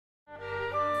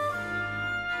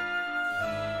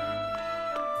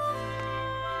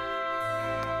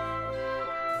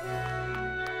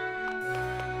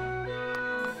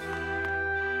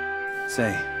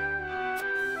Say.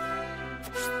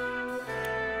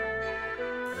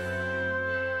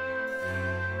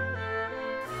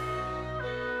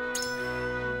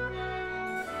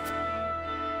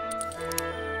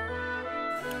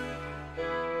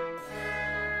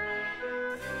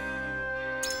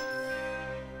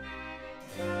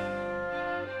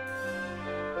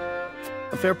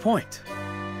 A fair point.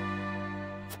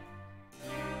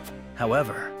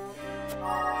 However,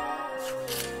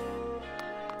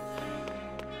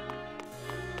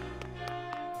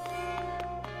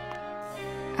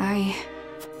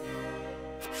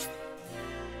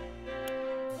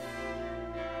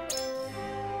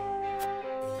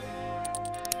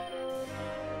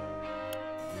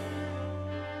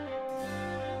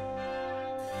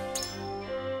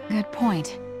 Good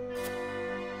point.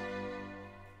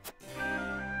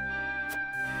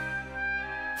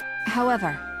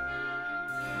 However,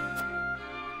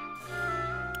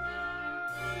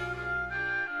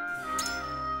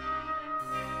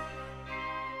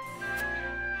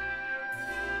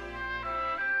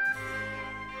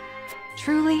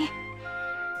 truly,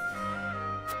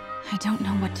 I don't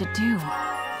know what to do.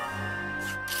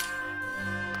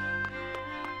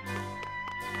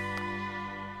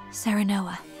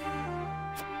 Serenoa.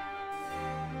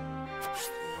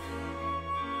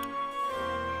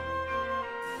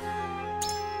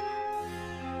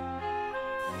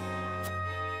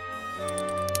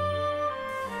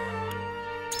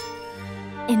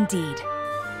 Indeed.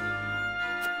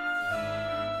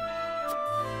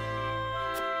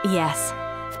 Yes.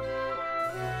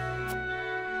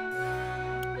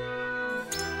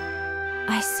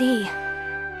 I see.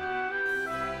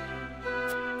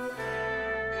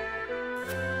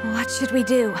 What should we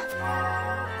do?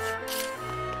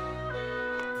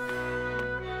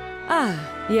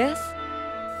 Ah, yes?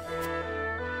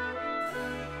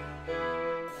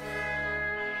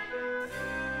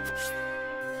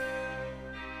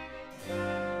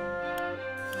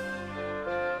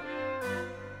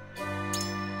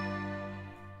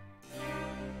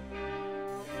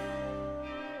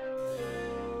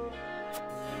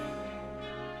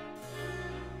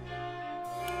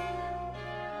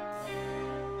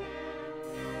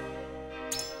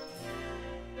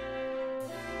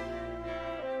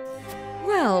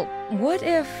 Well, what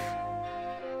if...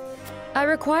 I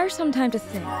require some time to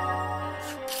think.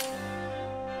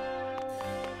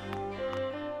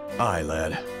 Aye,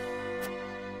 lad.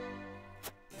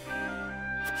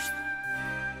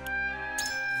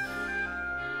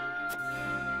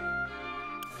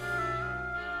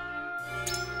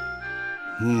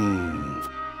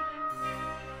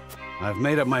 I've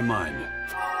made up my mind.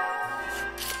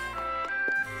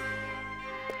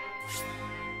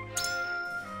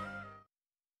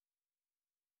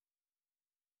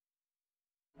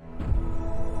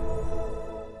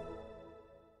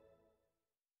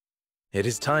 It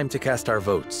is time to cast our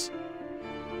votes.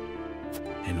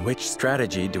 In which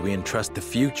strategy do we entrust the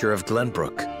future of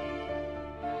Glenbrook?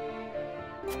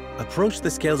 Approach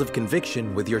the scales of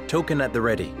conviction with your token at the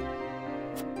ready.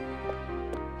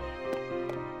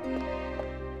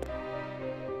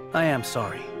 I am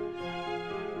sorry.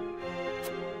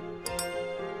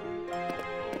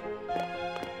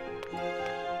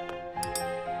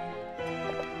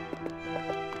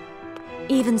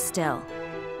 Even still.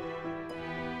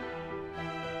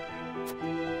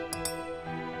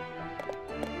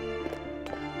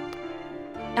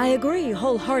 I agree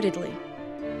wholeheartedly.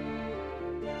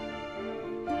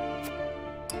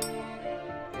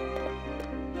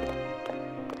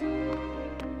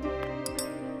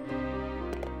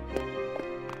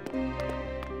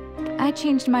 I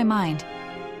changed my mind.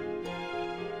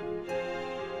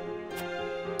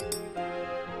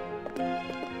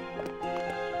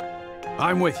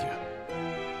 I'm with you.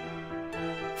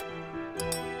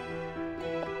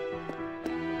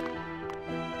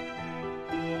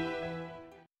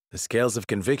 The scales of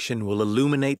conviction will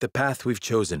illuminate the path we've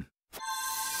chosen.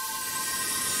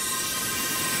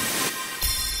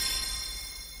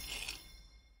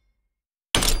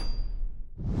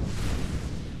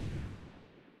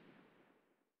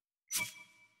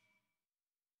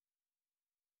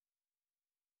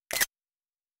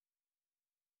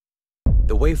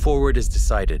 The way forward is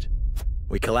decided.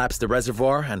 We collapse the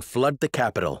reservoir and flood the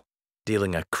capital,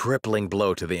 dealing a crippling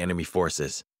blow to the enemy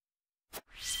forces.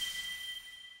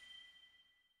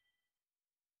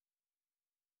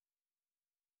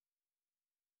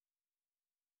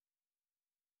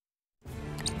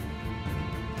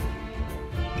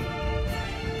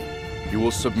 You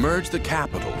will submerge the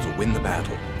capital to win the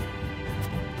battle.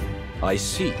 I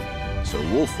see. Sir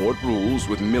Wolfort rules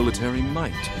with military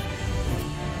might.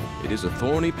 It is a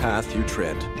thorny path you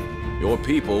tread. Your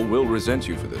people will resent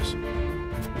you for this.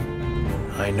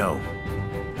 I know.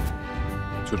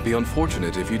 It would be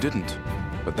unfortunate if you didn't,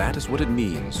 but that is what it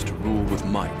means to rule with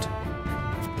might.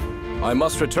 I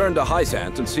must return to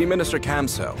Hysant and see Minister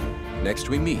Kamsel. Next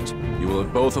we meet, you will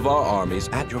have both of our armies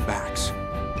at your backs.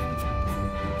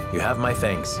 You have my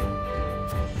thanks.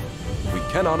 We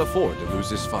cannot afford to lose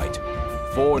this fight.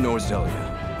 For Norzelia.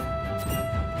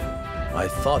 I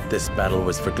thought this battle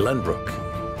was for Glenbrook.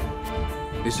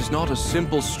 This is not a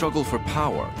simple struggle for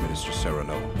power, Minister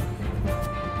Serenoa.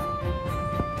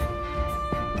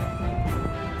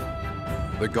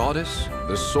 The goddess,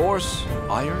 the source,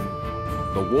 iron?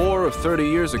 The war of 30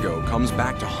 years ago comes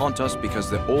back to haunt us because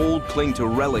the old cling to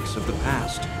relics of the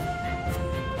past.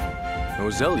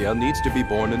 Norzelia needs to be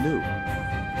born anew.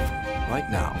 Right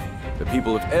now, the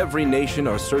people of every nation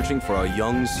are searching for a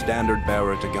young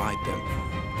standard-bearer to guide them.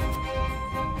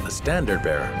 A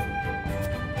standard-bearer?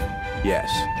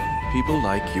 Yes, people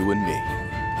like you and me.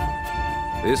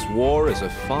 This war is a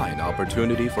fine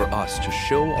opportunity for us to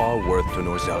show our worth to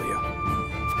Norzelia.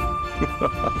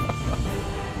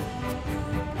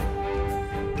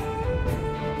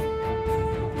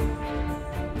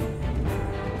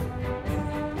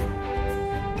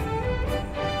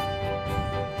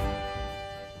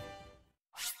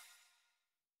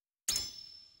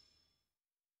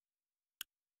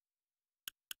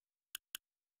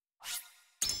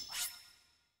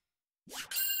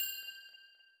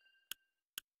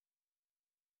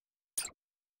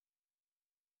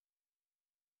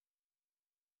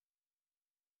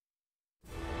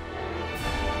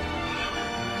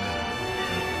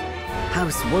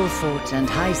 House Wolfort and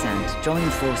Hysant join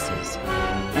forces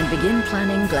and begin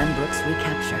planning Glenbrook's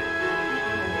recapture.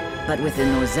 But with the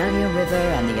Norzelia River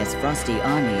and the Esfrosti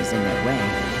armies in their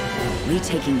way,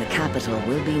 retaking the capital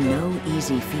will be no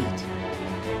easy feat.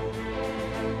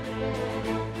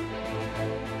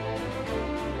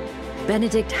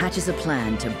 Benedict hatches a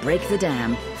plan to break the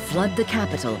dam, flood the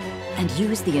capital, and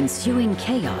use the ensuing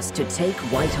chaos to take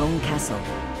Whitehome Castle.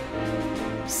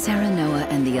 Serenoa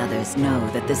and the others know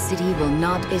that the city will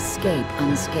not escape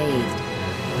unscathed,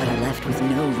 but are left with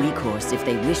no recourse if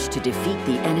they wish to defeat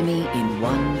the enemy in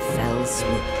one fell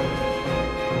swoop.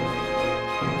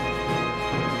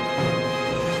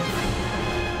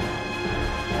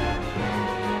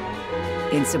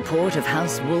 In support of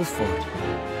House Wolfort,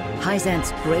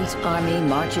 Hysant's great army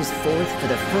marches forth for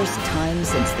the first time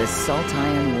since the Salt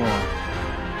Iron War.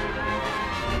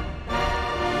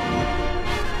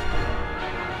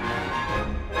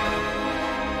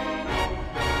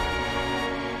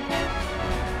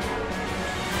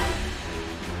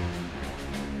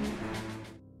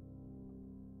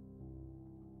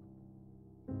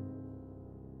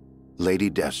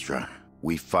 Lady Destra,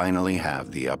 we finally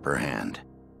have the upper hand.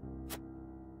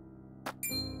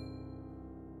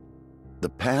 The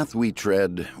path we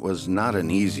tread was not an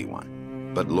easy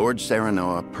one, but Lord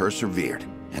Serenoa persevered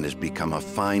and has become a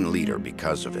fine leader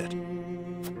because of it.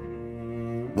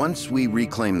 Once we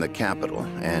reclaim the capital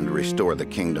and restore the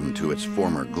kingdom to its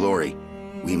former glory,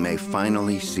 we may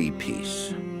finally see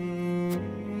peace.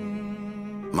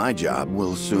 My job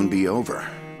will soon be over.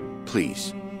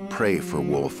 Please, pray for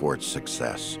Wolfort's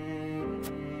success.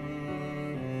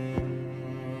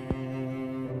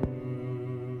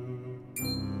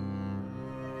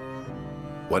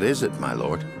 What is it, my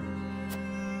lord?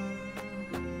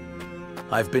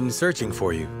 I've been searching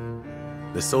for you.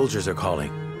 The soldiers are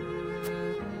calling.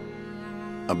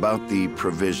 About the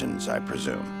provisions, I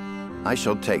presume. I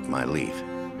shall take my leave.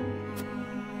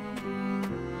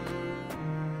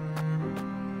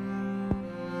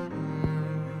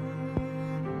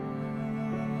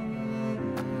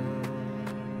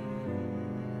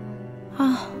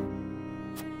 Oh.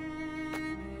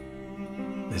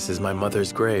 This is my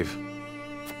mother's grave.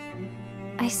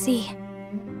 I see.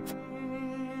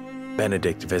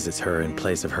 Benedict visits her in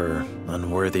place of her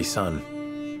unworthy son.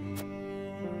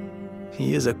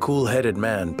 He is a cool-headed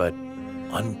man, but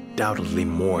undoubtedly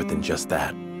more than just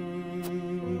that.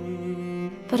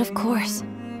 But of course.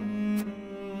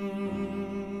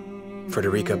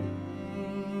 Frederica,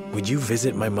 would you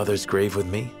visit my mother's grave with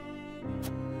me?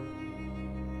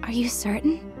 Are you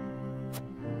certain?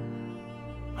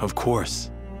 Of course.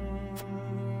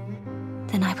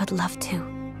 Then I would love to.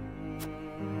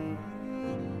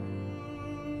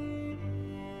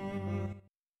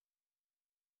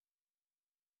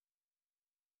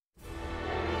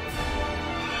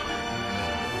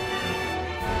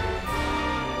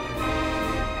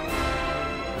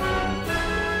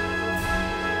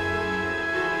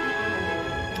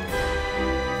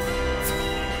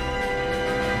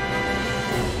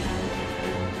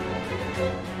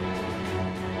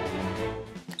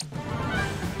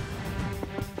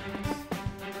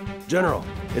 General,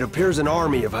 it appears an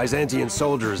army of Byzantine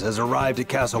soldiers has arrived at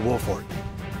Castle Wolford.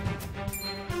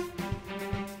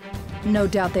 No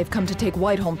doubt they've come to take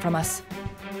Whiteholm from us.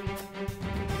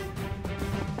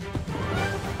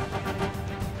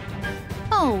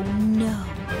 Oh no.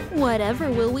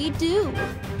 Whatever will we do?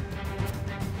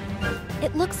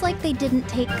 It looks like they didn't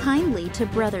take kindly to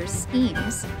Brother's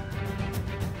schemes.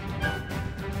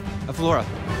 Flora,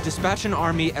 dispatch an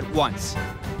army at once.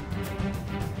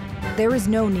 There is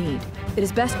no need. It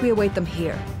is best we await them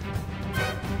here.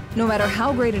 No matter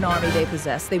how great an army they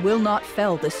possess, they will not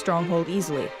fell this stronghold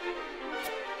easily.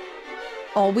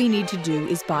 All we need to do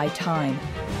is buy time.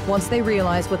 Once they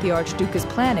realize what the Archduke is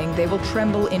planning, they will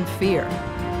tremble in fear.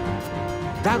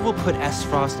 That will put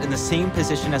Esfrost in the same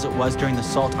position as it was during the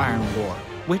Salt Iron War,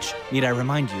 which, need I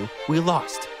remind you, we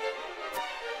lost.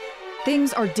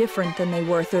 Things are different than they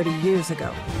were 30 years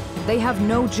ago. They have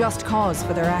no just cause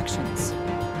for their actions.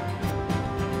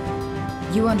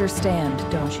 You understand,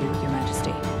 don't you, Your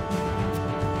Majesty?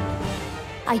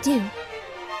 I do.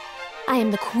 I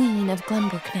am the Queen of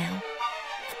Glenbrook now.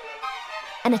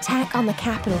 An attack on the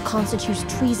capital constitutes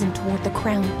treason toward the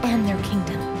crown and their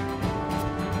kingdom.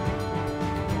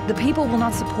 The people will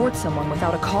not support someone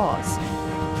without a cause.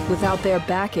 Without their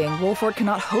backing, Wolford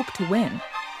cannot hope to win.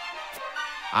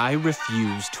 I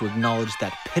refuse to acknowledge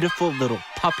that pitiful little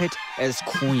puppet as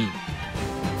queen.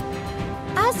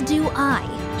 As do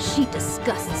I. She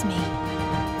disgusts me.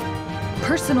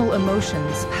 Personal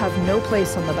emotions have no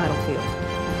place on the battlefield.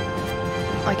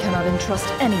 I cannot entrust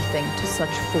anything to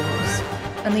such fools,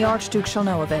 and the Archduke shall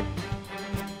know of it.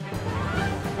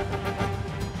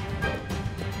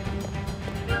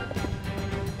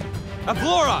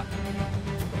 Flora!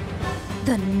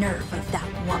 The nerve of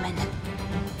that woman.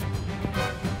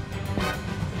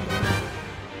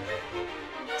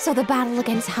 So the battle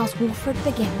against House Wolford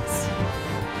begins.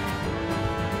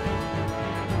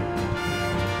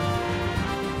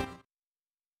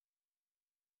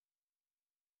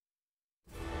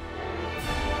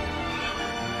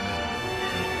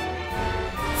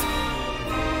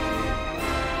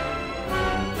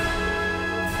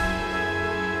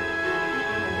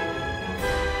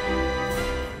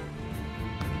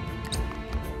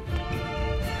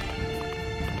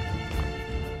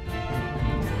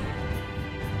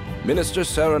 Minister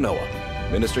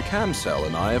Serenoa, Minister Camsell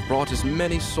and I have brought as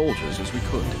many soldiers as we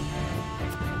could.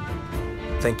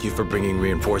 Thank you for bringing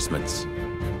reinforcements.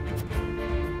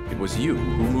 It was you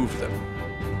who moved them.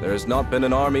 There has not been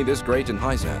an army this great in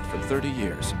Hyzant for 30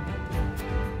 years.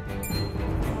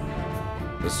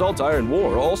 The Salt Iron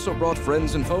War also brought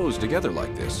friends and foes together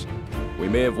like this. We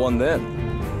may have won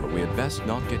then, but we had best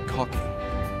not get cocky.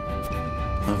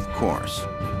 Of course.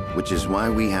 Which is why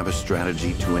we have a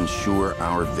strategy to ensure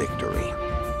our victory.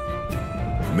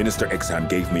 Minister Exham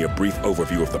gave me a brief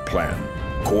overview of the plan.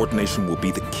 Coordination will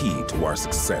be the key to our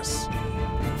success.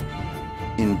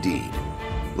 Indeed.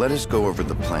 Let us go over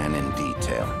the plan in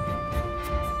detail.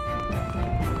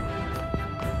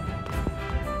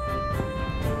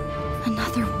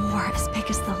 Another war as big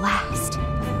as the last.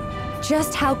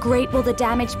 Just how great will the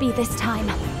damage be this time?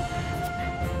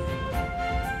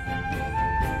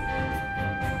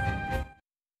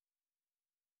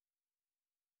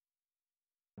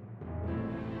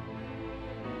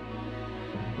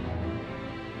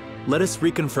 Let us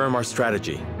reconfirm our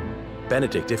strategy.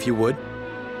 Benedict, if you would.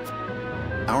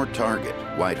 Our target,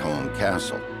 Whiteholm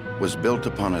Castle, was built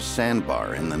upon a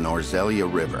sandbar in the Norzelia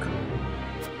River.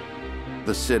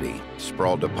 The city,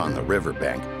 sprawled upon the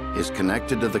riverbank, is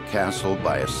connected to the castle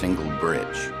by a single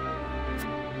bridge.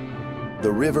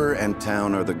 The river and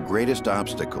town are the greatest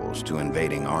obstacles to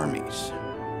invading armies.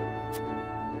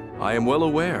 I am well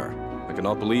aware. I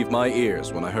cannot believe my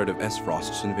ears when I heard of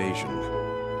Esfrost's invasion.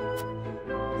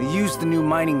 They used the new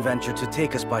mining venture to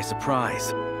take us by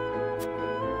surprise.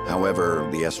 However,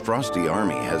 the Esfrosti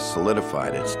army has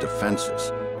solidified its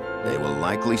defenses. They will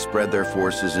likely spread their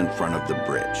forces in front of the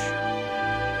bridge.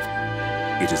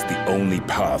 It is the only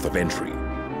path of entry.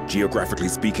 Geographically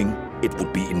speaking, it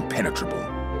would be impenetrable.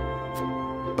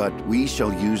 But we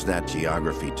shall use that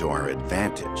geography to our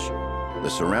advantage. The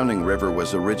surrounding river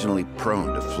was originally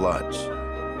prone to floods.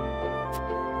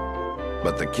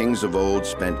 But the kings of old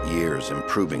spent years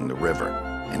improving the river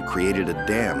and created a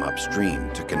dam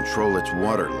upstream to control its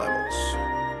water levels.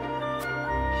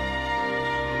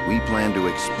 We plan to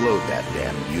explode that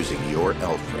dam using your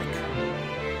Elfric.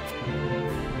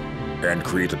 And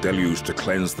create a deluge to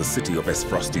cleanse the city of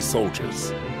Esfrosti soldiers.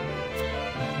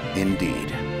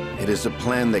 Indeed. It is a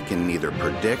plan they can neither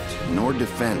predict nor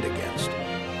defend against.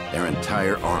 Their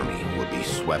entire army will be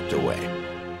swept away.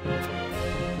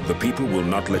 The people will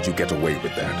not let you get away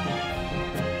with that.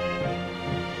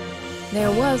 There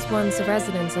was once a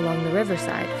residence along the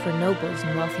riverside for nobles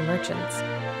and wealthy merchants.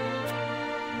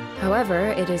 However,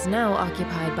 it is now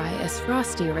occupied by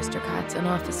Esfrosti aristocrats and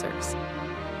officers.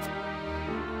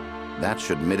 That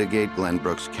should mitigate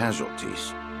Glenbrook's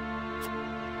casualties.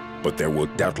 But there will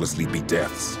doubtlessly be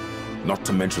deaths. Not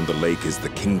to mention the lake is the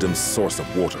kingdom's source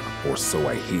of water, or so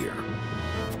I hear.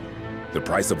 The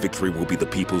price of victory will be the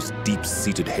people's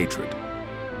deep-seated hatred.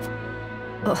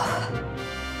 Ugh.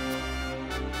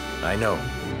 I know,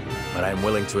 but I'm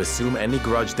willing to assume any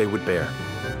grudge they would bear.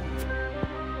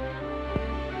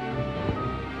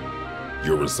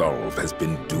 Your resolve has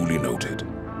been duly noted.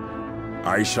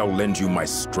 I shall lend you my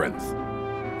strength.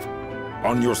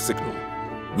 On your signal,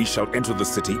 we shall enter the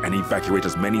city and evacuate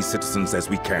as many citizens as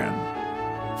we can.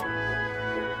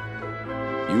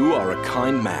 You are a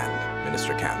kind man,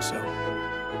 Minister Kamso.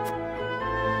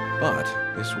 But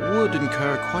this would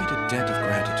incur quite a debt of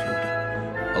gratitude.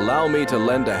 Allow me to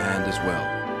lend a hand as well.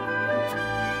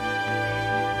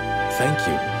 Thank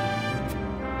you.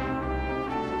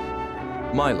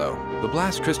 Milo, the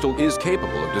blast crystal is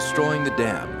capable of destroying the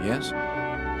dam, yes?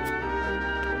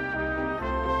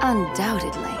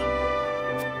 Undoubtedly.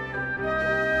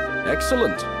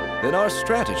 Excellent. Then our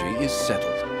strategy is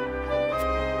settled.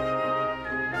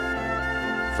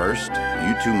 First,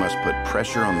 you two must put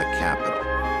pressure on the capital.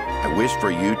 I wish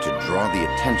for you to draw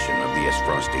the attention of the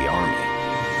Esfrosti army.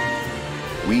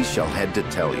 We shall head to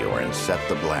Telior and set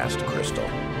the blast crystal.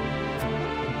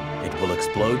 It will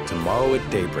explode tomorrow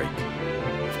at daybreak.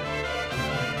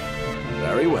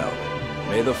 Very well.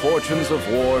 May the fortunes of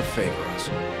war favor us.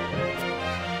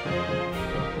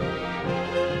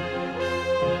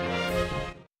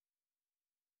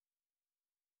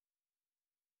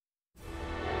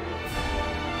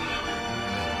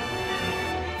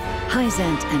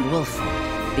 Hyzant and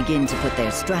Wolford begin to put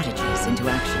their strategies into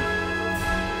action.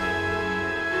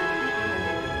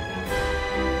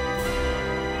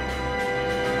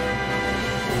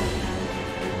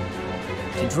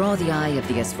 To draw the eye of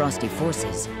the Esfrosti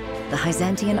forces, the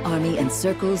Hyzantian army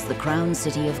encircles the crown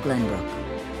city of Glenbrook.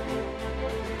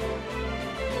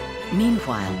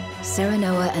 Meanwhile,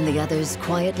 Serenoa and the others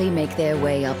quietly make their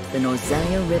way up the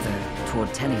Norzelia River toward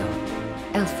Telior,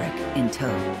 Elfric in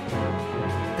tow.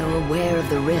 Though aware of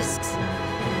the risks,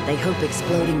 they hope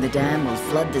exploding the dam will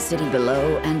flood the city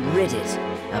below and rid it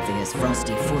of the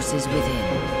Esfrosti forces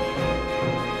within.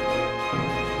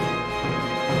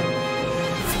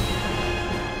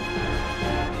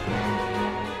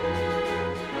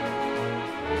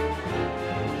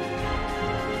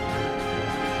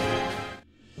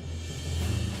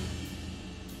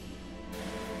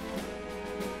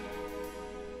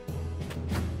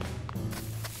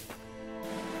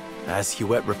 As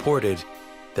Huet reported,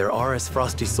 there are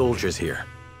Esfrosti soldiers here,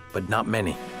 but not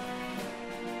many.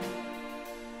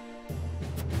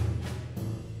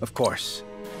 Of course.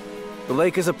 The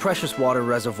lake is a precious water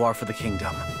reservoir for the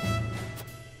kingdom.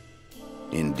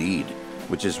 Indeed,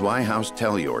 which is why House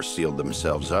Telior sealed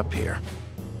themselves up here.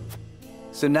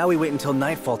 So now we wait until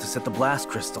nightfall to set the blast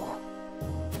crystal.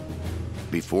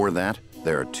 Before that,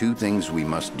 there are two things we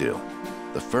must do.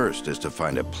 The first is to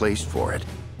find a place for it.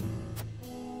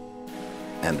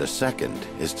 And the second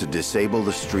is to disable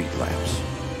the street lamps.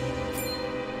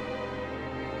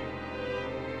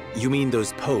 You mean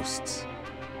those posts?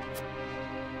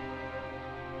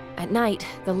 At night,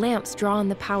 the lamps draw on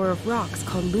the power of rocks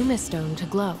called lumistone to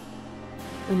glow.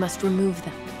 We must remove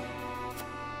them.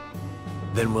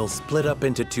 Then we'll split up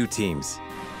into two teams.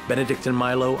 Benedict and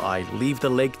Milo, I leave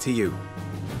the lake to you.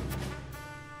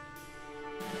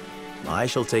 I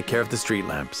shall take care of the street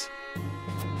lamps.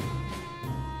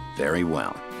 Very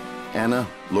well. Anna,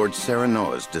 Lord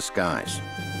Serenoa's disguise.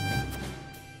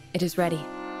 It is ready.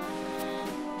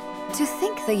 To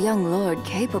think the young lord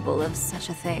capable of such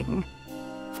a thing.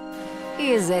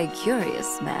 He is a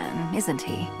curious man, isn't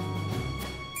he?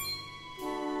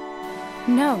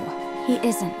 No, he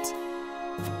isn't.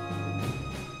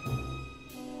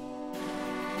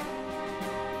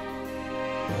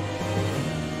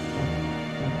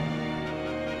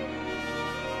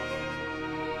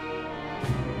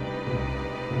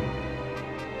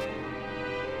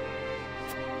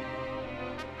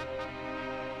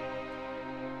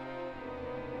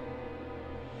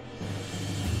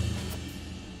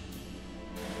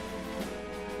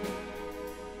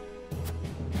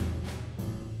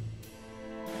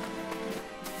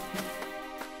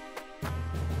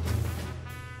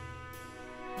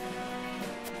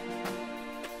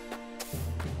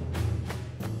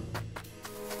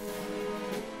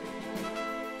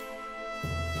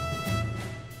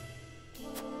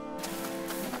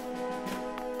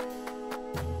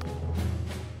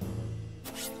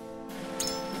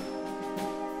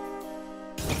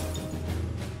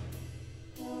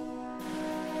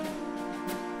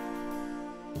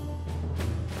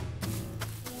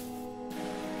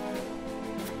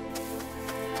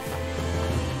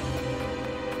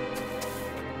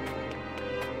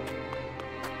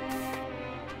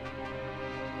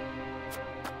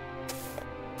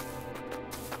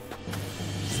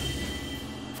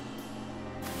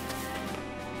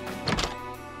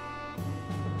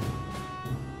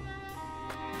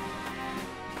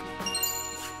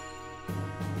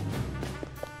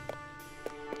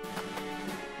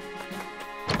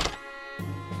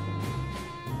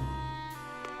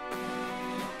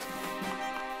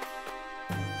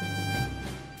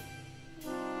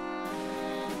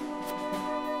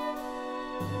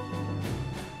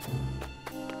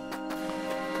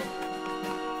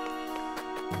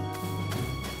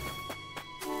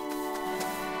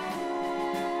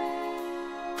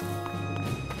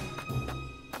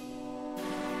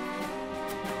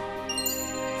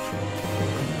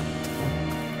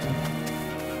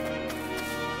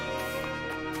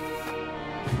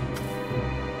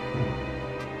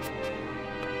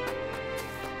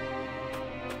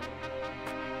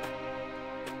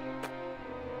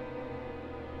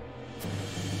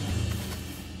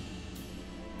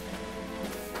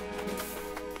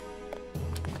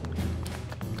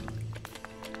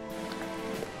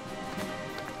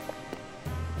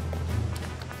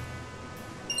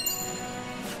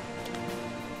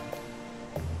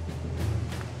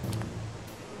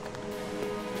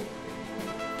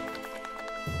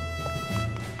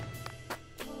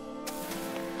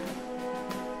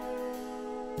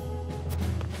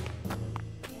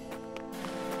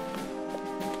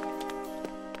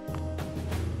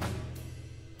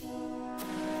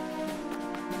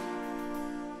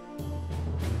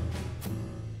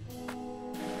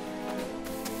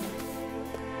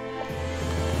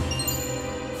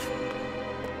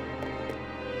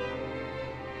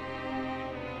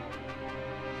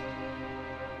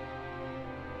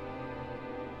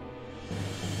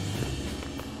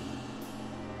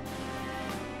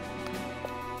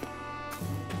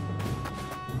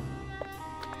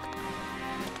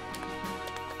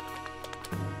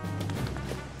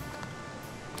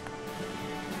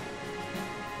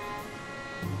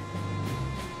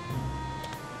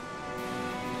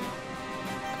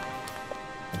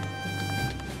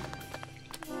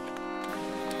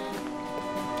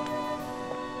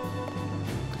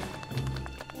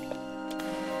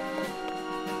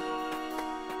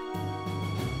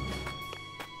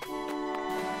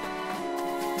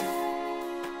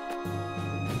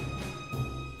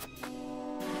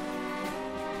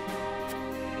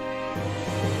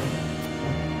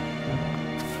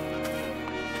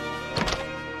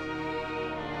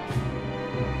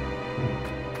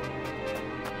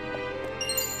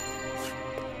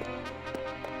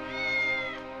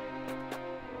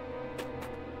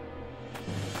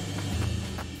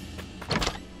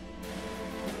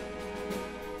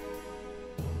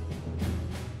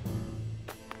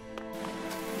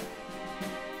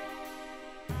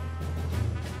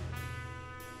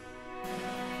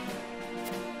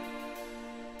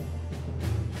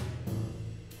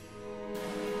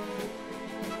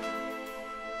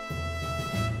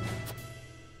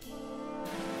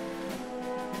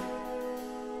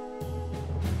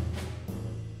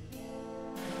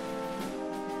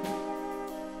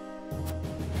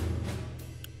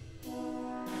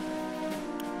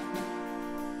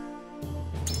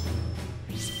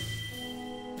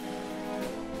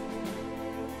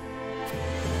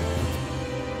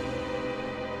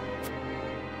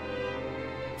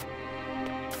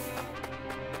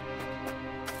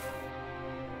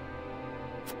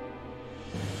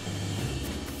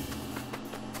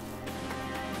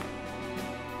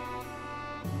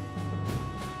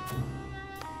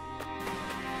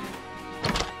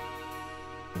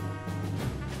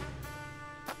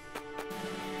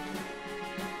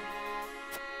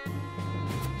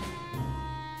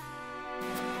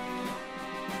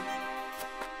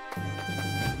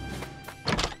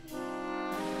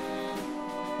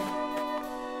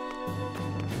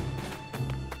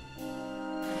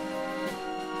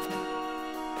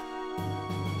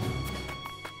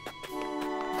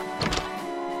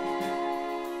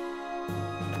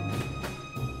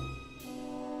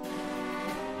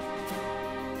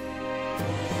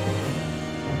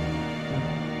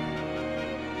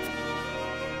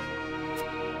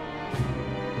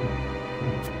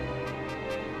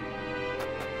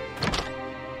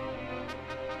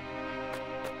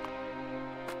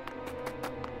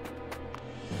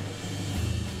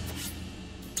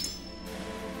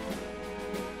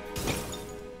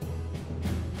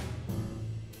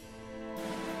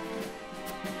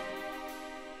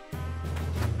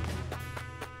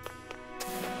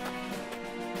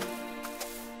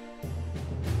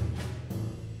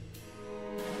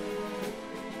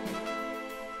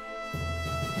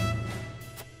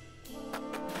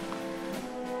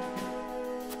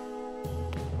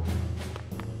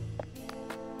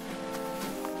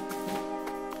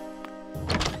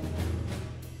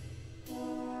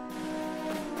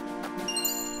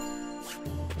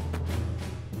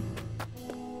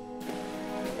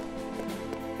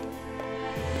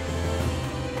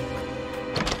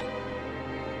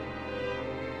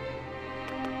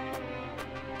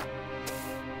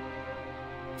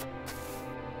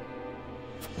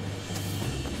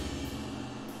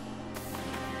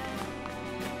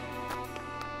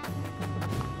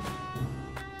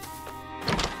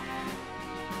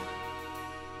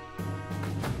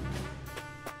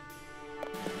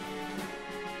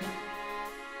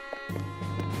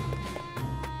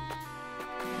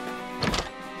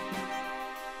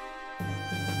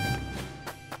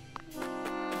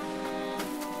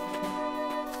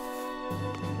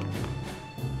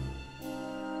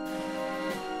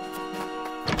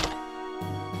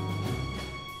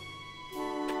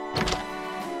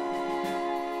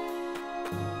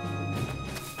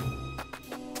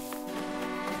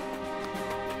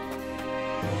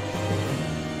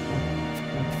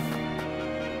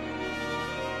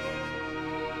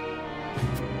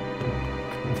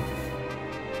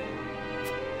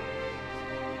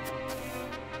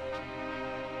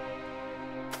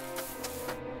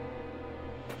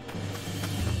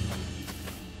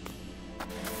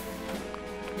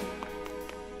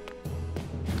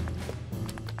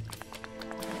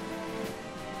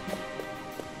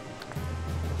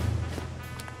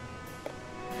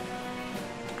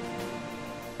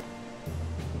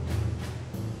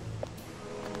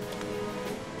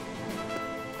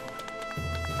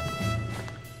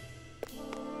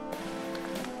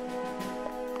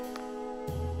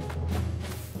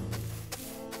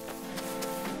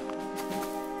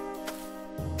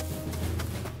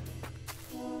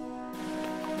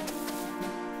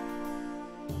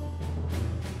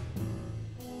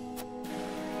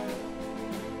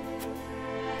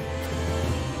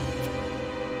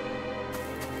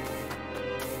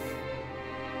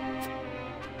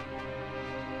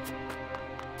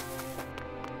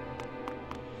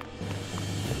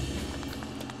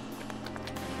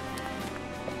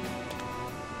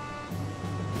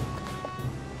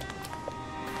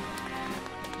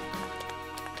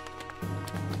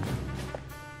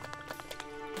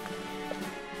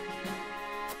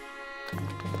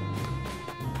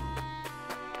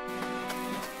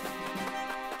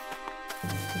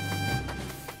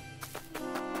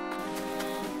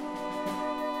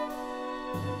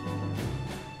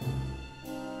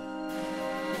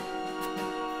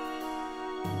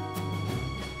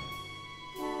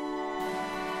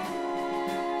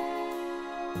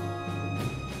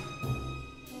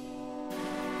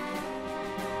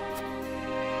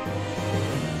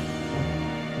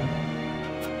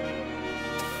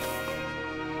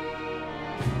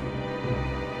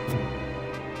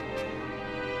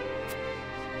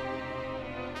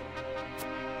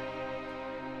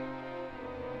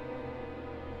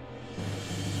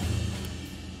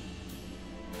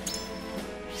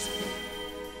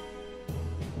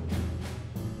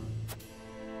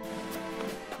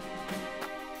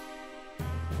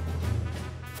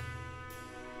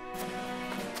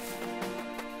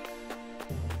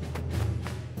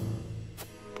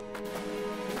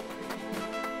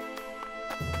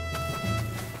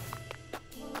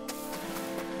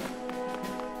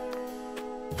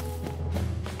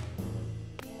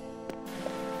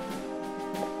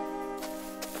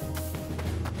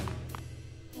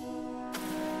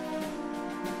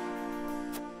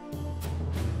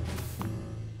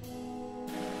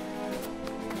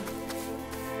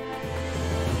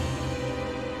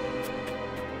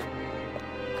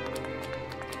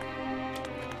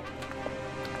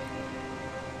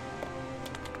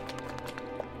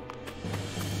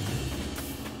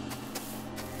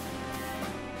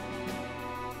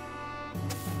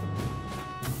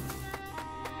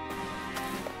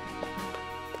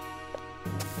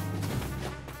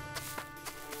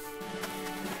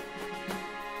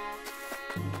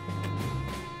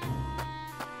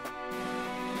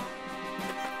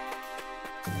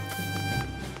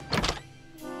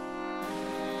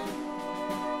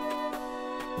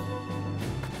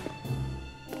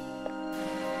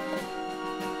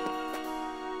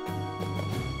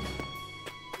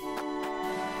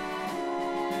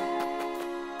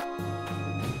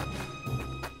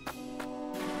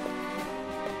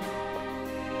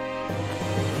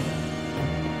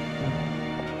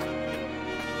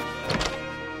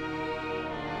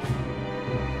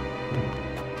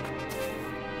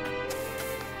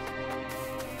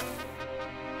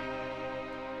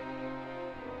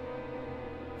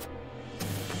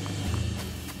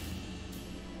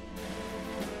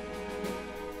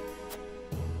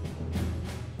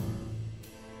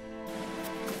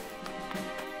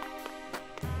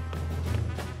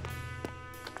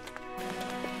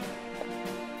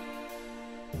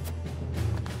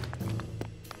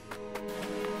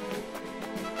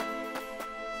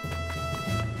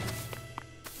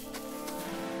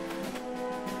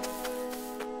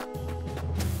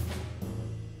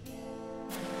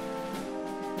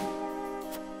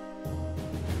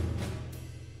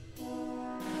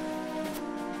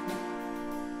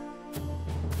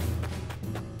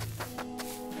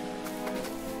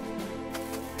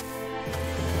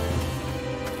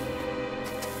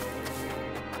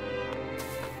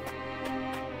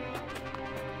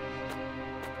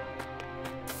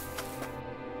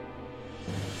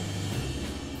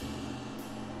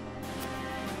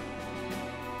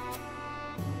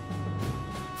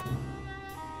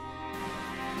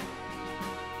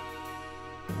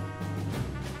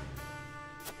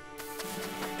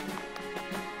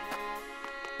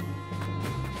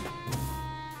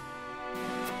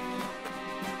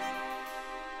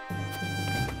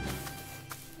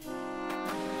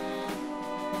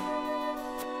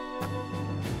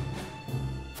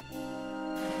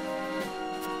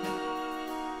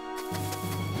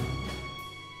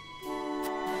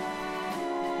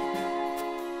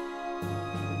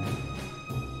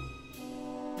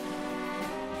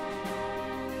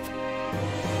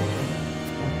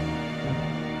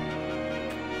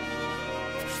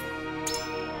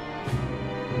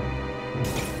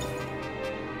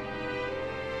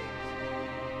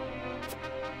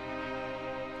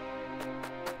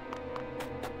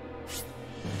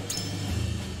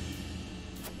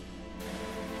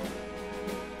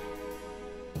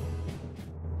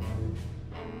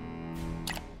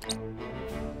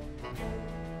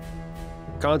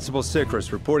 Constable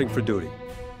Sycris reporting for duty.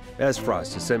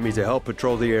 S-Frost has sent me to help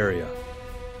patrol the area.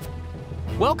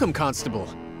 Welcome, Constable.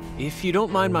 If you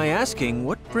don't mind my asking,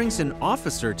 what brings an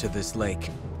officer to this lake?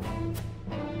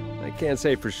 I can't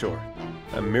say for sure.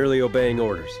 I'm merely obeying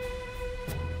orders.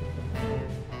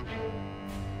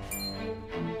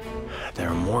 There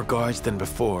are more guards than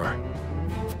before.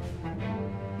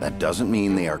 That doesn't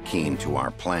mean they are keen to our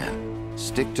plan.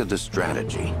 Stick to the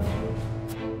strategy.